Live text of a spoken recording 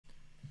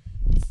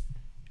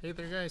Hey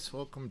there guys,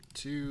 welcome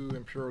to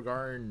Imperial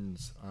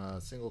Gardens,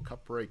 single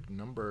cup break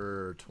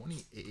number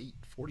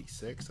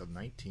 2846 of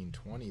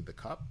 1920. The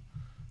cup,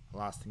 the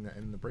last thing that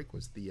ended the break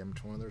was the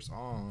M20 Oilers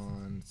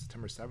on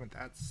September 7th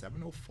at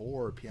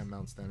 7:04 p.m.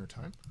 Mountain Standard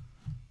Time.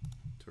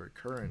 To our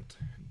current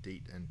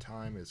date and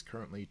time is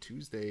currently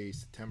Tuesday,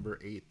 September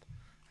 8th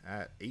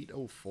at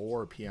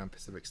 8:04 p.m.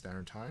 Pacific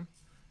Standard Time,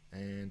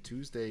 and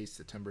Tuesday,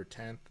 September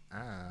 10th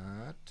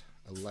at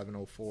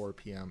 11:04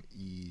 p.m.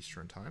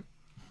 Eastern Time.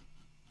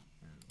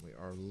 We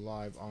are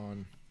live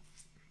on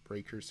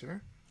Breakers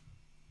here,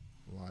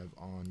 live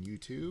on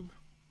YouTube,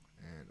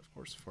 and of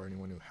course for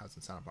anyone who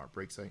hasn't signed up on our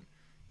break site,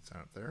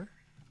 sign up there.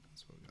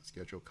 So we got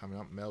schedule coming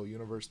up, Mail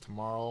Universe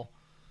tomorrow,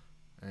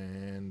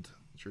 and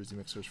Jersey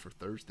Mixers for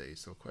Thursday.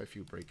 So quite a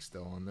few breaks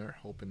still on there.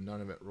 Hoping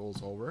none of it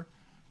rolls over.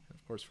 And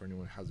of course for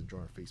anyone who hasn't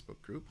joined our Facebook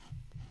group,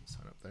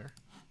 sign up there.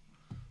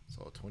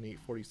 So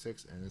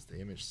 2846, and as the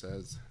image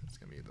says, it's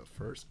gonna be the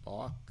first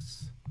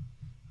box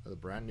of the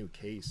brand new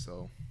case.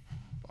 So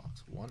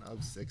 1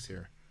 of 6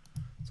 here.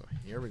 So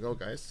here we go,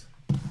 guys.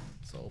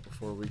 So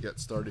before we get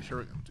started here,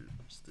 we're going to do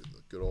just the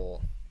good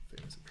old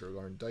famous Imperial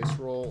Garden dice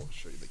roll. I'll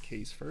show you the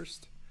case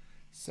first.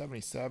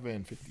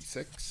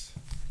 7756.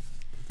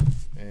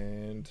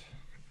 And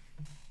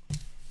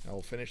now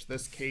we'll finish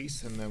this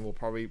case, and then we'll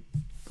probably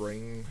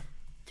bring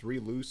 3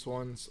 loose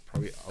ones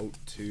probably out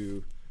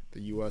to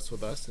the US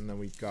with us, and then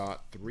we've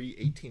got 3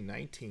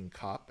 18-19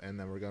 cup, and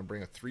then we're going to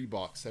bring a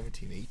 3-box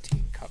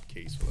 17-18 cup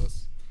case with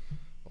us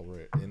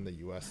over in the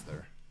US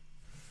there.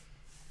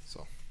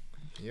 So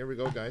here we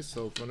go, guys.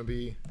 So it's going to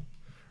be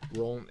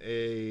rolling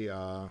a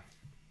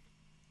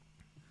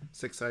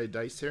 6-sided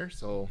dice here.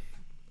 So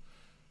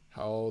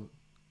how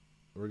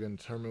we're going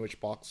to determine which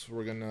box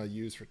we're going to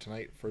use for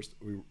tonight. First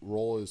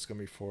roll is going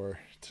to be for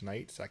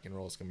tonight. Second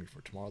roll is going to be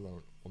for tomorrow.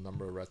 Then we'll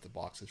number the rest of the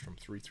boxes from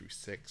 3 through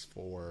 6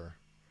 for,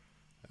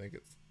 I think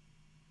it's,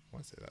 I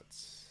want to say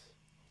that's,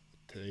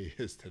 today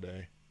is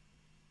today.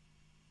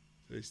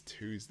 Today's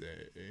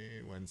Tuesday,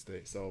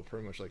 Wednesday, so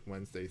pretty much like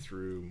Wednesday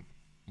through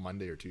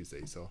Monday or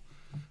Tuesday. So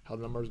how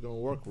the number is going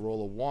to work: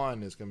 roll of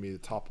 1 is going to be the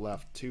top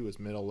left, 2 is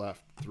middle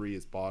left, 3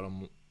 is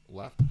bottom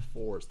left,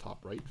 4 is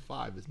top right,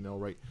 5 is middle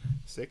right,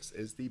 6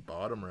 is the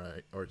bottom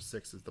right, or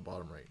 6 is the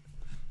bottom right.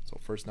 So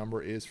first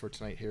number is for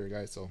tonight here,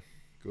 guys. So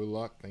good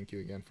luck. Thank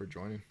you again for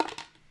joining.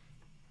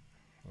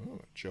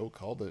 Oh, Joe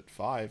called it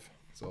 5.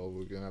 So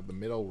we're going to have the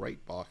middle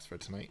right box for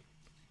tonight.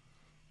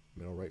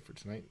 Middle right for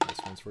tonight.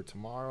 This one's for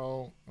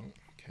tomorrow. Oh,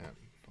 can't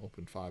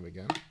open 5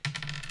 again.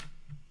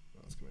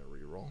 That's gonna be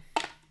a reroll.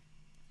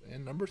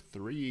 And number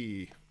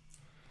 3.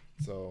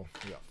 So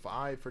we got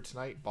 5 for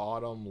tonight,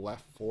 bottom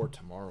left for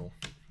tomorrow.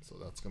 So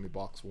that's gonna be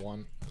box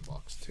 1 and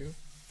box 2.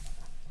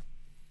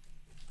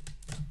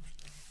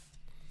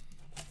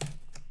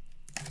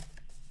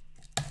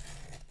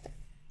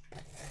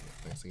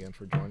 Thanks again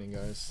for joining,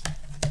 guys.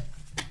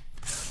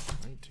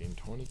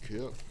 1920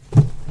 cup.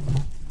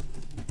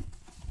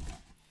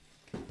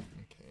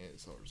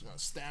 So we're just going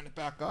to stand it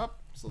back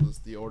up. So this is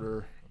the order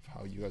of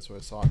how you guys would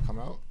have saw it come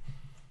out.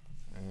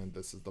 And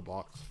this is the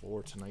box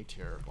for tonight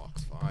here,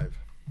 box 5.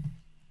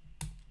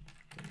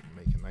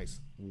 Make a nice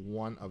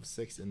 1 of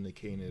 6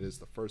 indicating it is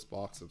the first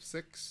box of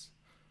 6.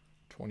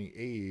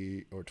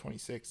 28 or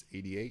 26,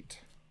 88.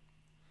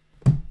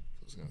 So I'm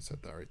just going to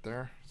set that right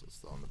there. So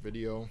it's on the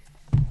video.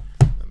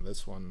 And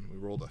this one, we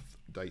rolled a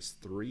dice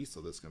 3.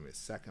 So this is going to be a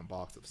second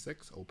box of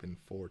 6. Open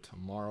for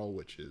tomorrow,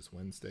 which is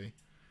Wednesday.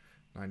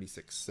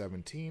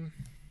 96-17.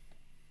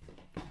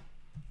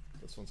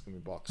 This one's gonna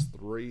be box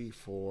 3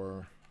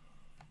 for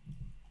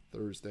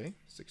Thursday.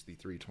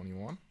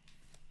 63-21.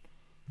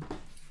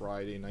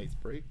 Friday night's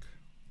break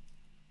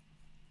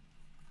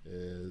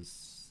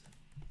is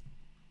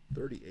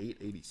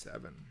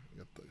 38-87. We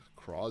got the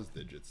cross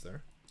digits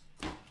there.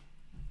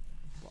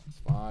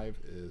 Box 5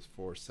 is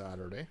for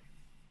Saturday.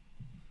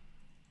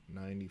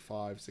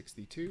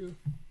 95-62.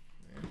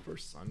 And for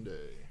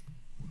Sunday,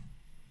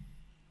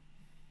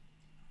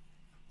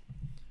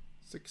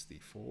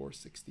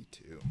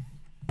 64-62.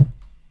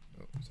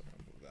 Oh, sorry,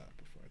 I'll move that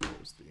before I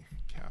close the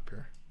cap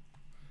here.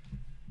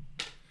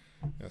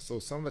 Yeah, so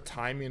some of the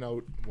timing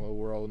out while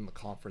we're out in the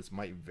conference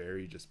might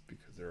vary just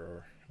because there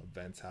are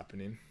events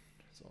happening.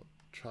 So I'll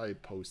try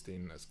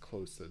posting as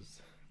close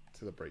as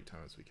to the break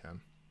time as we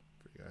can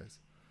for you guys.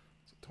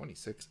 So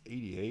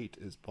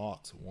 26-88 is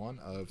box 1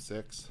 of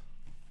 6.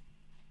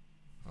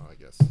 Oh, I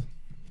guess I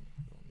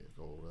don't need to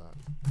go over that.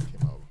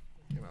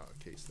 Came out of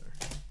the case there.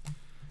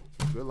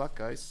 So good luck,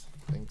 guys.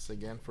 Thanks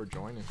again for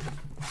joining. Here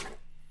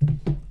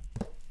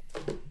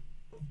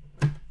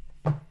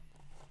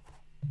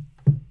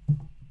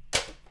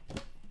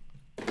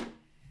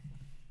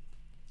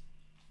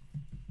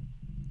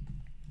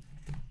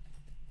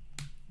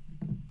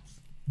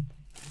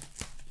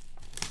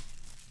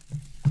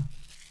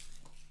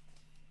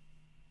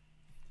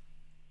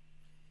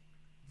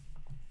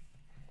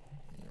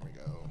we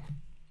go.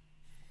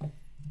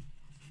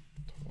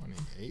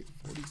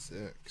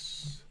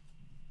 2846.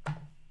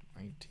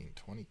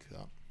 1920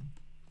 cup.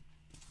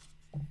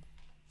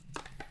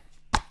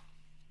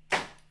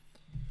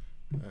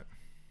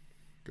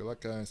 Good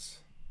luck, guys.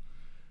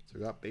 So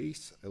we got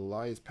base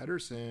Elias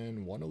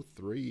Pettersson,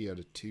 103 out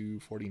of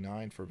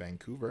 249 for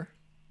Vancouver.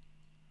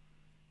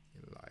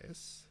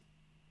 Elias.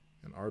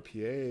 And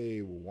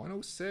RPA,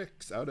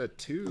 106 out of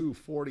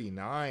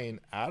 249.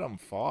 Adam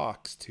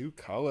Fox, 2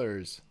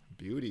 colors.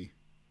 Beauty.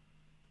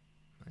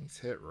 Nice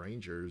hit,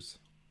 Rangers.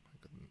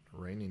 Like a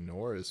reigning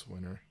Norris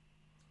winner.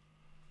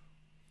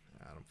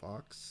 Adam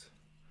Fox.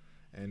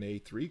 And a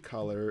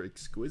 3-color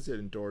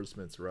Exquisite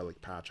Endorsements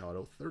Relic Patch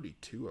Auto,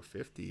 32 of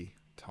 50.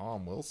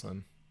 Tom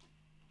Wilson.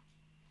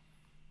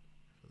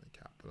 For the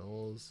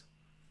Capitals.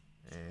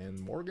 And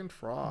Morgan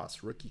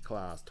Frost, Rookie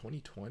Class,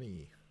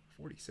 2020.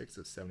 46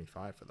 of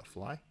 75 for the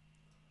Fly.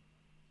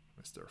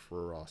 Mr.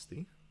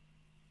 Frosty.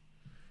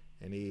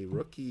 And a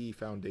Rookie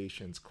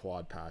Foundations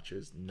Quad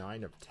Patches,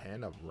 9 of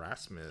 10 of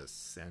Rasmus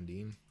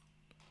Sandin.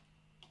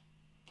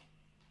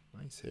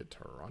 Nice hit,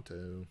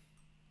 Toronto.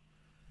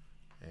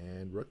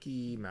 And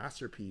Rookie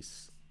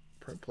Masterpiece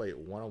Print Plate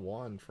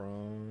 101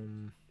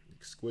 from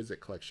Exquisite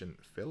Collection,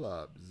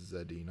 Philip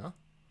Zadina.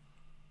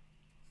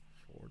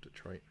 For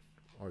Detroit.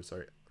 Or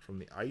sorry, from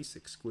the Ice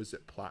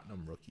Exquisite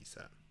Platinum Rookie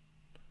Set.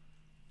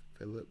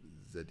 Philip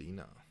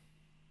Zadina.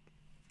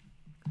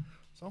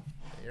 So,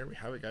 here we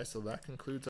have it, guys. So that concludes